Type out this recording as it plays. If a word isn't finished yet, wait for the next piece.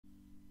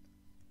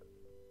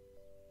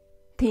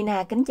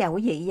Tina kính chào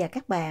quý vị và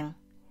các bạn.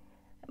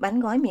 Bánh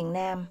gói miền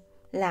Nam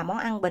là món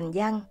ăn bình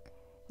dân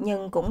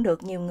nhưng cũng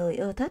được nhiều người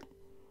ưa thích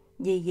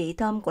vì vị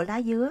thơm của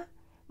lá dứa,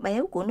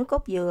 béo của nước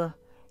cốt dừa,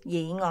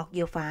 vị ngọt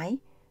vừa phải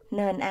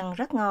nên ăn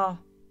rất ngon.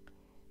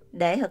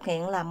 Để thực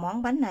hiện làm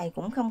món bánh này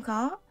cũng không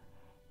khó.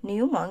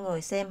 Nếu mọi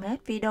người xem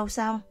hết video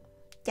xong,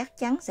 chắc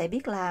chắn sẽ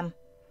biết làm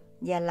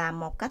và làm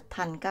một cách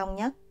thành công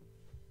nhất.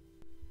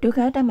 Trước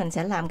hết đó mình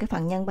sẽ làm cái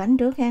phần nhân bánh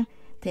trước ha.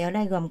 Thì ở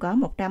đây gồm có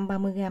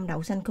 130g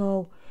đậu xanh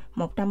khô,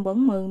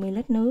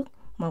 140ml nước,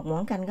 1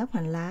 muỗng canh gốc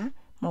hành lá,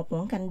 1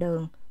 muỗng canh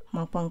đường,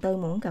 1/4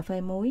 muỗng cà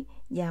phê muối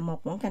và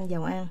 1 muỗng canh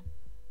dầu ăn.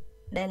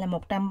 Đây là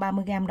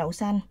 130g đậu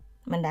xanh,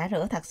 mình đã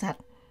rửa thật sạch,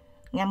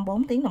 ngâm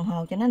 4 tiếng đồng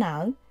hồ cho nó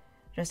nở.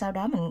 Rồi sau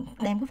đó mình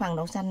đem cái phần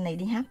đậu xanh này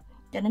đi hấp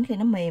cho đến khi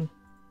nó mềm.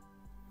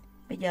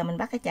 Bây giờ mình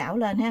bắt cái chảo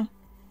lên ha.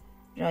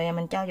 Rồi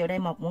mình cho vào đây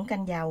 1 muỗng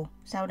canh dầu,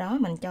 sau đó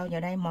mình cho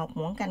vào đây 1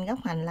 muỗng canh gốc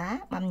hành lá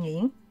băm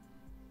nhuyễn.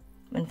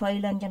 Mình phi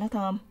lên cho nó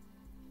thơm.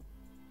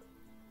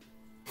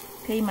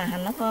 Khi mà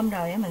hành nó thơm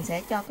rồi mình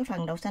sẽ cho cái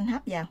phần đậu xanh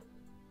hấp vào.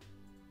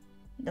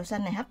 Đậu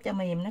xanh này hấp cho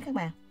mềm đó các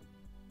bạn.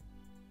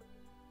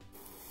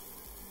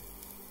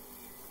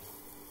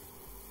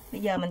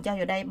 Bây giờ mình cho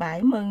vào đây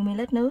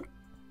 70ml nước,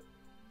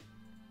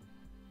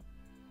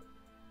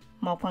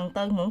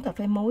 1/4 muỗng cà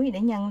phê muối để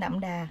nhân đậm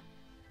đà,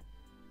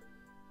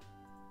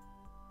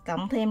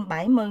 cộng thêm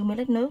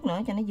 70ml nước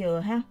nữa cho nó vừa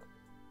ha.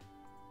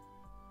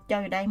 Cho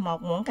vào đây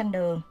 1 muỗng canh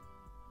đường.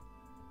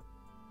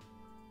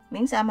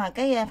 Miễn sao mà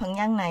cái phần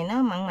nhân này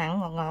nó mặn mặn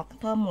ngọt ngọt,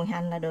 thơm mùi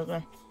hành là được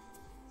rồi.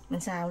 Mình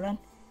xào lên.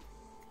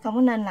 Không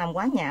có nên làm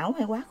quá nhão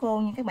hay quá khô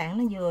nha các bạn,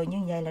 nó vừa như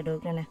vậy là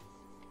được rồi nè.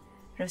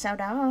 Rồi sau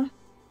đó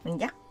mình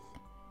dắt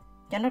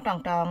cho nó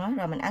tròn tròn đó,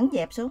 rồi mình ấn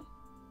dẹp xuống.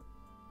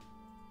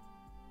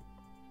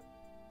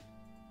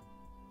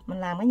 Mình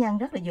làm cái nhân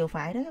rất là vừa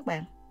phải đó các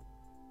bạn.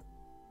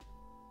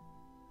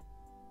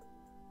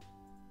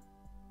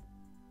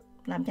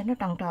 Làm cho nó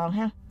tròn tròn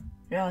ha.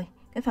 Rồi,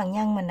 cái phần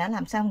nhân mình đã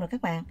làm xong rồi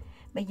các bạn.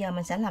 Bây giờ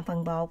mình sẽ làm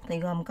phần bột thì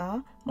gồm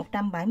có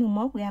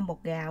 171g bột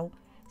gạo,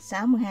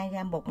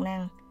 62g bột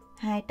năng,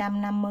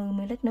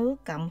 250ml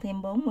nước cộng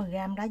thêm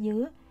 40g lá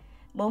dứa,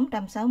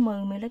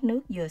 460ml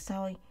nước vừa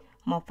sôi,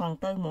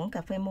 1/4 muỗng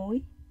cà phê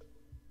muối,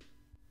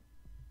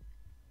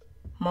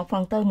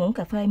 1/4 muỗng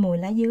cà phê mùi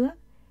lá dứa,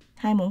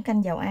 2 muỗng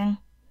canh dầu ăn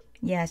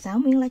và 6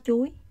 miếng lá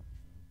chuối.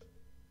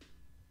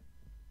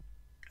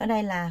 Ở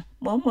đây là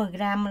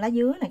 40g lá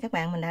dứa này các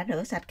bạn, mình đã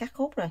rửa sạch cắt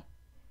khúc rồi.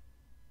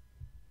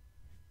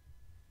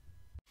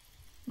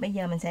 Bây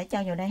giờ mình sẽ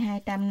cho vào đây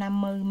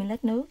 250ml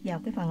nước vào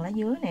cái phần lá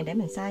dứa này để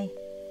mình xay.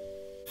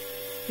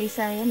 Khi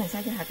xay mình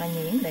xay cho thật là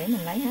nhuyễn để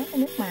mình lấy hết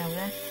cái nước màu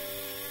ra.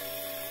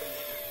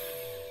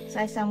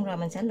 Xay xong rồi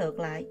mình sẽ lượt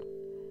lại.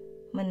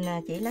 Mình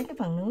chỉ lấy cái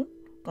phần nước,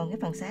 còn cái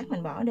phần xác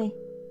mình bỏ đi.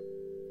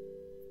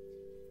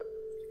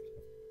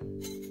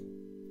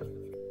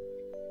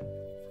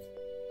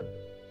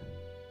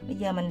 Bây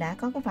giờ mình đã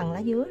có cái phần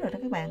lá dứa rồi đó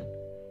các bạn.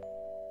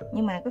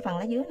 Nhưng mà cái phần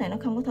lá dứa này nó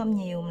không có thơm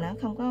nhiều, nó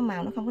không có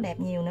màu, nó không có đẹp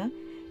nhiều nữa.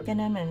 Cho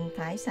nên mình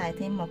phải xài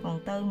thêm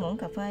 1/4 muỗng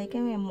cà phê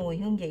cái mùi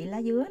hương vị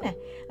lá dứa nè.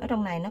 Ở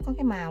trong này nó có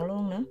cái màu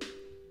luôn nữa.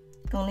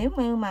 Còn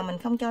nếu mà mình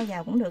không cho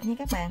vào cũng được nha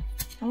các bạn,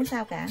 không có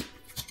sao cả.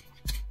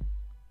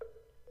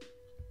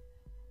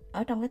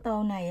 Ở trong cái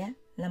tô này á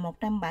là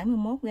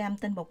 171g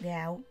tinh bột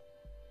gạo.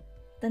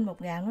 Tinh bột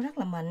gạo nó rất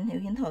là mịn,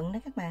 hiệu Vĩnh Thuận đó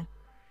các bạn.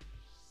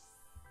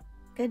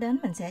 Kế đến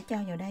mình sẽ cho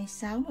vào đây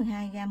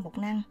 62g bột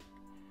năng.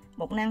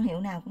 Bột năng hiệu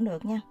nào cũng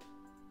được nha.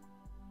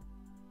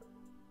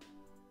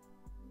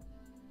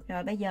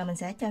 Rồi bây giờ mình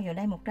sẽ cho vào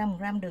đây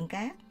 100g đường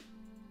cát,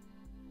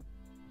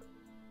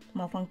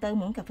 1/4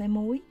 muỗng cà phê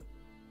muối.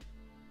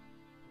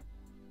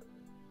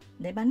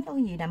 Để bánh có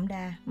cái gì đậm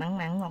đà, mặn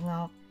mặn ngọt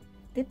ngọt.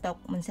 Tiếp tục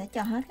mình sẽ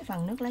cho hết cái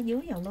phần nước lá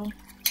dứa vào luôn.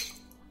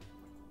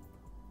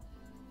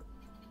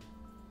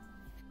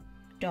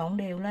 Trộn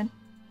đều lên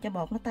cho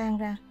bột nó tan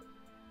ra.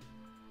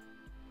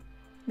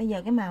 Bây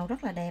giờ cái màu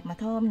rất là đẹp mà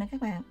thơm nữa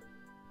các bạn.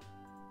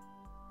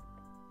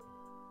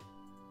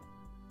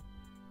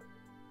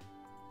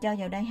 Cho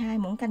vào đây 2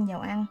 muỗng canh dầu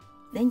ăn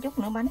để chút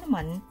nữa bánh nó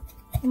mịn,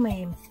 nó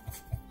mềm.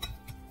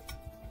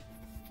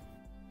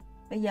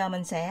 Bây giờ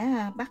mình sẽ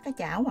bắt cái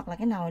chảo hoặc là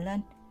cái nồi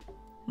lên.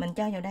 Mình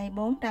cho vào đây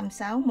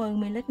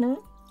 460ml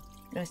nước.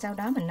 Rồi sau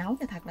đó mình nấu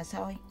cho thật là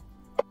sôi.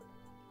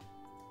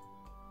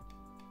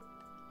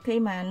 Khi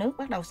mà nước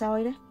bắt đầu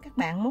sôi đó, các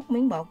bạn múc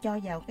miếng bột cho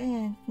vào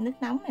cái nước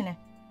nóng này nè.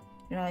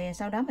 Rồi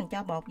sau đó mình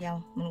cho bột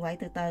vào, mình quậy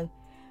từ từ.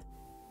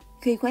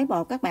 Khi khuấy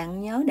bột các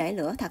bạn nhớ để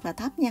lửa thật là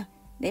thấp nha,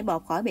 để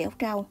bột khỏi bị ốc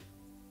trâu.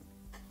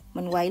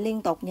 Mình quậy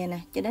liên tục vậy nè,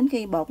 cho đến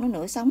khi bột nó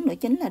nửa sống nửa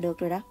chín là được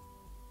rồi đó.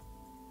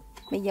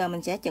 Bây giờ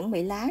mình sẽ chuẩn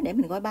bị lá để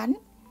mình gói bánh.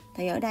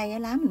 Thì ở đây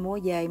lá mình mua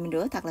về mình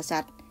rửa thật là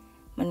sạch.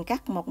 Mình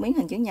cắt một miếng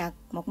hình chữ nhật,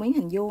 một miếng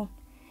hình vuông.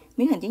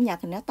 Miếng hình chữ nhật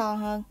thì nó to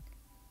hơn.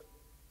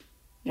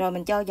 Rồi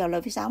mình cho vào lò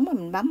vi sóng,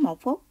 mình bấm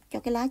 1 phút cho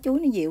cái lá chuối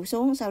nó dịu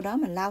xuống. Sau đó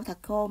mình lau thật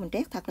khô, mình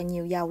trét thật là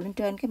nhiều dầu lên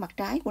trên cái mặt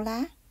trái của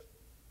lá.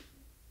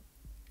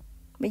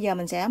 Bây giờ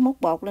mình sẽ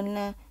múc bột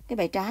lên cái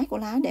bề trái của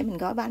lá để mình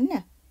gói bánh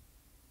nè.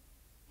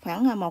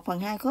 Khoảng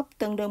 1/2 cốc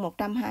tương đương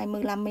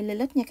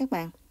 125ml nha các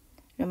bạn.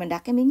 Rồi mình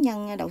đặt cái miếng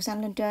nhân đậu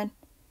xanh lên trên.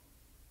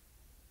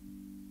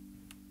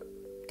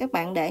 Các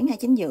bạn để ngay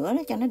chính giữa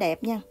đó cho nó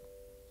đẹp nha.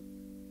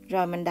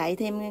 Rồi mình đậy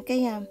thêm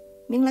cái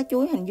miếng lá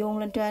chuối hình vuông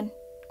lên trên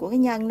của cái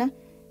nhân đó,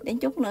 để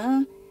chút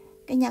nữa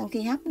cái nhân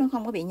khi hấp nó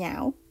không có bị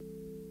nhão.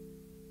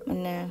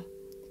 Mình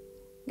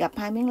gập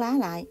 2 miếng lá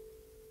lại,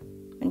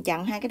 mình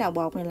chặn 2 cái đầu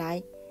bột này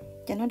lại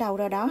cho nó đâu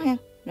ra đó ha.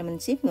 Rồi mình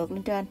xếp ngược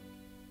lên trên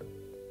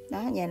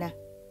đó, vậy nè,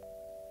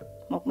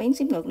 một miếng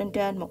xếp ngược lên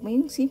trên, một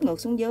miếng xếp ngược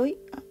xuống dưới,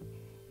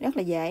 rất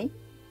là dễ.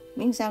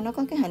 Miếng sau nó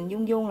có cái hình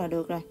vuông vuông là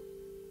được rồi.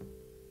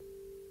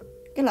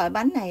 Cái loại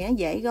bánh này nó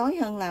dễ gói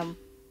hơn là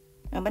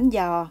bánh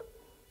giò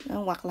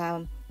hoặc là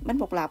bánh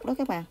bột lọc đó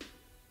các bạn.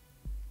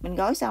 Mình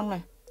gói xong nè,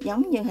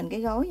 giống như hình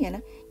cái gói vậy đó,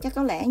 chắc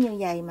có lẽ như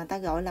vậy mà ta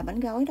gọi là bánh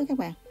gói đó các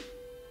bạn.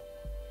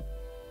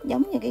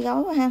 Giống như cái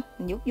gói đó ha,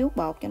 mình vuốt vuốt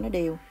bột cho nó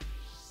đều.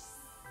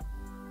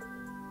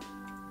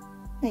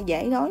 Này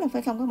dễ gói lắm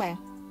phải không các bạn?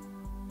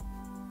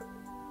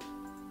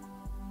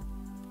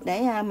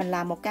 Để mình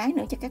làm một cái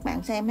nữa cho các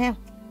bạn xem ha.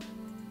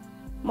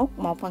 Múc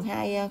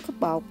 1/2 cốc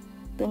bột,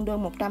 tương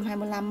đương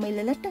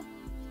 125ml đó.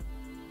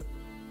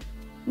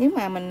 Nếu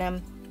mà mình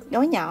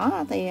gói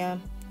nhỏ thì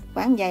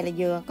khoảng vậy là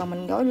vừa, còn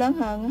mình gói lớn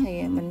hơn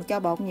thì mình cho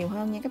bột nhiều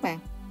hơn nha các bạn.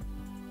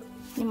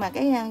 Nhưng mà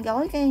cái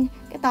gói cái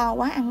to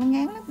quá ăn nó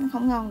ngán lắm, nó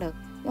không ngon được.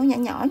 Gói nhỏ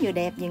nhỏ vừa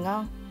đẹp vừa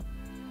ngon.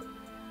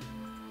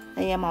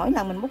 Thì mỗi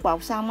lần mình múc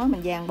bột xong á,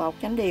 mình dàn bột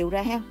cho nó đều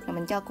ra ha, rồi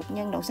mình cho cục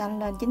nhân đậu xanh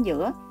lên chính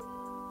giữa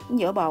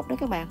bột đó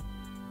các bạn.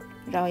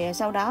 Rồi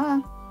sau đó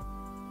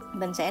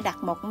mình sẽ đặt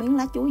một miếng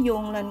lá chuối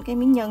vuông lên cái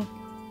miếng nhân,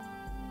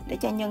 để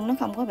cho nhân nó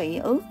không có bị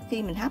ướt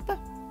khi mình hấp á.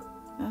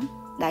 Đó,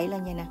 đậy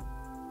lên vậy nè.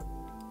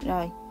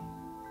 Rồi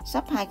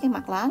xấp 2 cái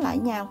mặt lá lại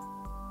với nhau.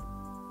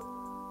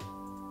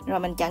 Rồi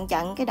mình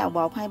chặn cái đầu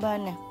bột hai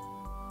bên nè,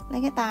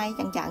 lấy cái tay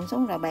chặn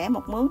xuống, rồi bẻ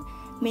một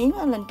miếng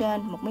lên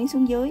trên, một miếng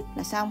xuống dưới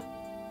là xong.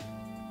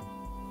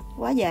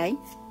 Quá dễ.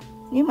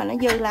 Nếu mà nó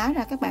dư lá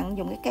ra, các bạn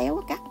dùng cái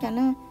kéo cắt cho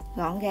nó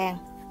gọn gàng.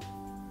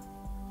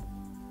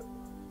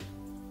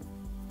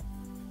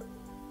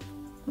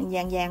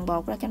 Mình dàn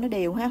bột ra cho nó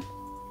đều ha.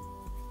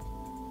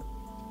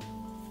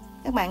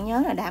 Các bạn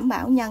nhớ là đảm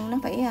bảo nhân nó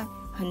phải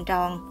hình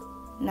tròn,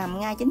 nằm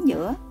ngay chính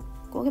giữa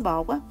của cái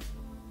bột á.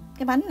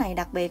 Cái bánh này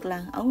đặc biệt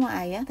là ở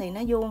ngoài á thì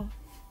nó vuông,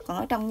 còn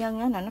ở trong nhân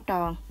á là nó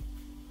tròn.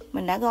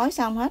 Mình đã gói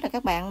xong hết rồi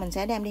các bạn, mình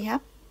sẽ đem đi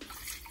hấp.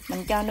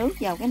 Mình cho nước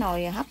vào cái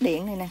nồi hấp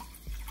điện này nè,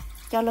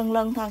 cho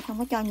lân thôi, không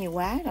có cho nhiều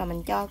quá. Rồi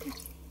mình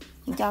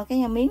cho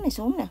cái miếng này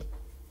xuống nè.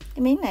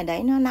 Cái miếng này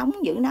để nó nóng,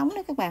 giữ nóng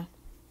đó các bạn.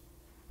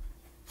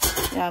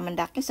 Rồi mình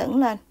đặt cái sửng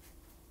lên,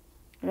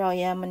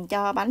 rồi mình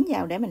cho bánh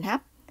vào để mình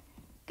hấp.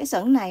 Cái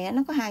sửng này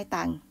nó có 2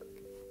 tầng,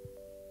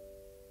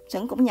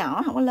 sửng cũng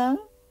nhỏ không có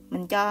lớn.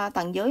 Mình cho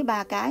tầng dưới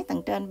 3 cái,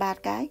 tầng trên 3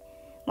 cái,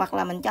 hoặc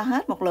là mình cho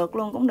hết một lượt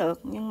luôn cũng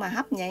được, nhưng mà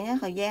hấp vậy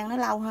thời gian nó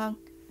lâu hơn,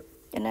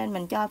 cho nên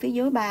mình cho phía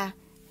dưới 3,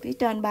 phía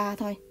trên 3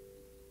 thôi.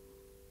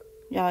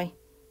 Rồi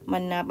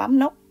mình bấm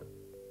nút.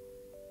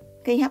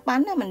 Khi hấp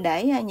bánh mình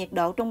để nhiệt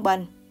độ trung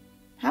bình,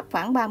 hấp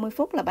khoảng 30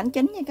 phút là bánh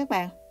chín nha các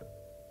bạn.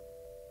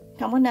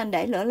 Không có nên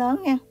để lửa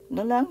lớn nha,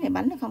 lửa lớn thì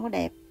bánh nó không có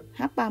đẹp.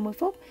 Hấp 30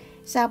 phút.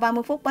 Sau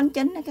 30 phút bánh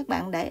chín các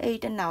bạn để y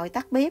trên nồi,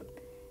 tắt bếp,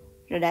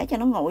 rồi để cho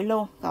nó nguội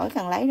luôn, khỏi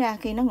cần lấy ra.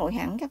 Khi nó nguội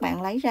hẳn các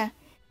bạn lấy ra.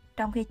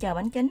 Trong khi chờ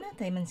bánh chín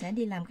thì mình sẽ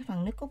đi làm cái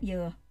phần nước cốt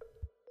dừa.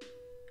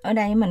 Ở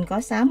đây mình có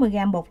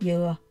 60g bột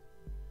dừa,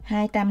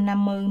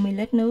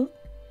 250ml nước,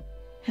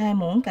 2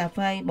 muỗng cà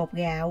phê bột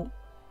gạo,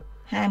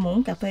 2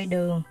 muỗng cà phê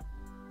đường,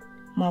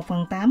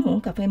 1/8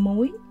 muỗng cà phê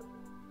muối.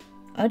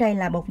 Ở đây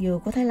là bột dừa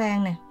của Thái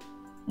Lan nè.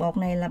 Bột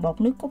này là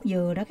bột nước cốt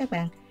dừa đó các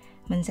bạn.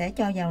 Mình sẽ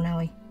cho vào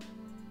nồi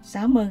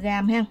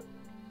 60g ha.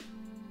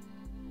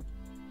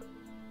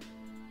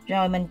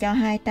 Rồi mình cho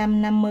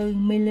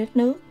 250ml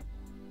nước,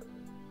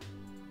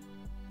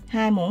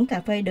 2 muỗng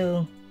cà phê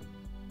đường,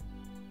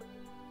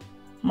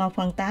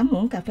 1/8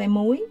 muỗng cà phê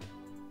muối.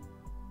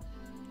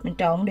 Mình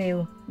trộn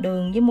đều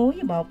đường với muối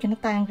với bột cho nó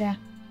tan ra.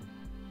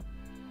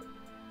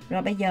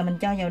 Rồi bây giờ mình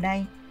cho vào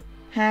đây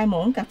 2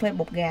 muỗng cà phê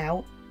bột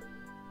gạo.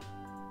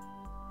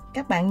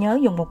 Các bạn nhớ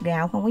dùng bột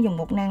gạo, không có dùng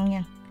bột năng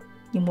nha.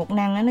 Dùng bột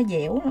năng nó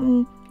dẻo,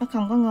 nó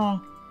không có ngon.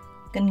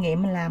 Kinh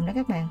nghiệm mình làm đó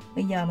các bạn.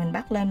 Bây giờ mình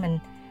bắt lên, mình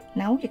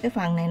nấu cho cái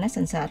phần này nó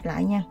sền sệt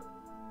lại nha.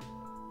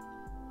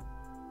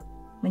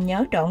 Mình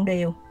nhớ trộn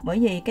đều, bởi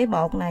vì cái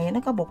bột này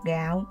nó có bột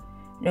gạo,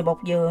 rồi bột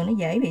dừa nó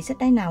dễ bị xích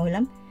đáy nồi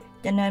lắm,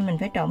 cho nên mình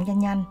phải trộn cho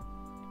nhanh.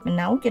 Mình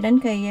nấu cho đến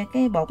khi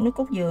cái bột nước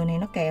cốt dừa này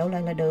nó kẹo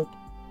lại là được.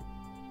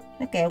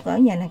 Nó kẹo cỡ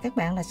vậy nè các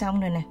bạn là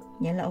xong rồi nè.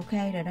 Vậy là ok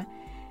rồi đó.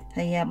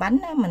 Thì bánh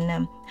á, mình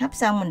hấp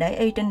xong mình để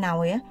y trên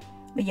nồi á.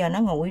 Bây giờ nó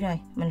nguội rồi,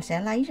 mình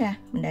sẽ lấy ra,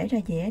 mình để ra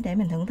dĩa để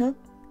mình thưởng thức.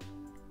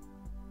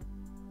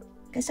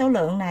 Cái số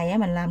lượng này á,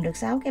 mình làm được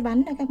 6 cái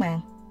bánh đó các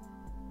bạn.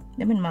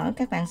 Để mình mở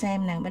các bạn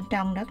xem nè, bên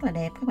trong rất là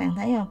đẹp, các bạn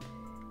thấy không?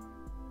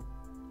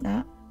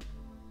 Đó.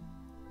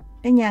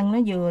 Cái nhân nó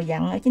vừa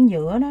dặn ở chính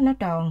giữa đó, nó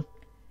tròn,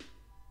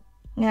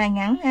 ngay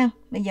ngắn ha.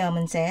 Bây giờ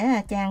mình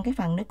sẽ chan cái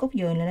phần nước cốt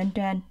dừa này lên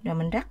trên, rồi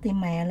mình rắc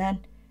thêm mè lên.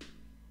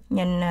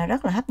 Nhìn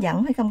rất là hấp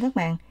dẫn phải không các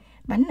bạn?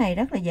 Bánh này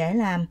rất là dễ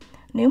làm,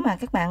 Nếu mà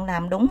các bạn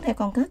làm đúng theo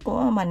công thức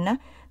của mình á,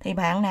 thì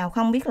bạn nào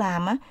không biết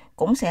làm á,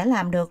 cũng sẽ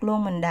làm được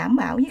luôn, mình đảm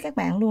bảo với các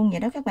bạn luôn vậy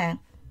đó các bạn.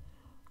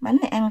 Bánh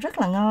này ăn rất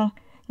là ngon,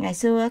 ngày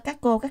xưa các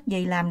cô các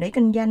dì làm để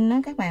kinh doanh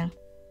đó các bạn.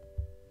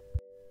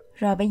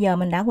 Rồi bây giờ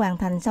mình đã hoàn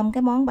thành xong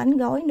cái món bánh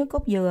gói nước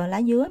cốt dừa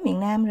lá dứa miền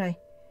Nam rồi.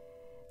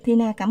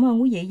 Tina cảm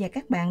ơn quý vị và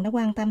các bạn đã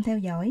quan tâm theo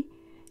dõi.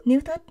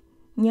 Nếu thích,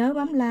 nhớ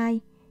bấm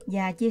like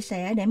và chia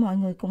sẻ để mọi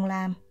người cùng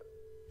làm.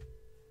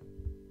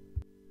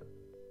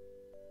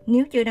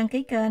 Nếu chưa đăng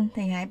ký kênh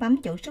thì hãy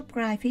bấm chữ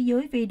subscribe phía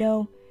dưới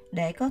video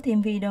để có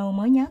thêm video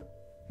mới nhất.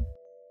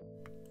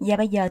 Và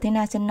bây giờ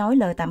Tina xin nói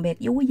lời tạm biệt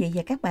với quý vị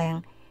và các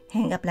bạn.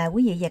 Hẹn gặp lại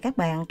quý vị và các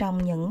bạn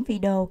trong những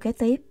video kế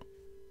tiếp.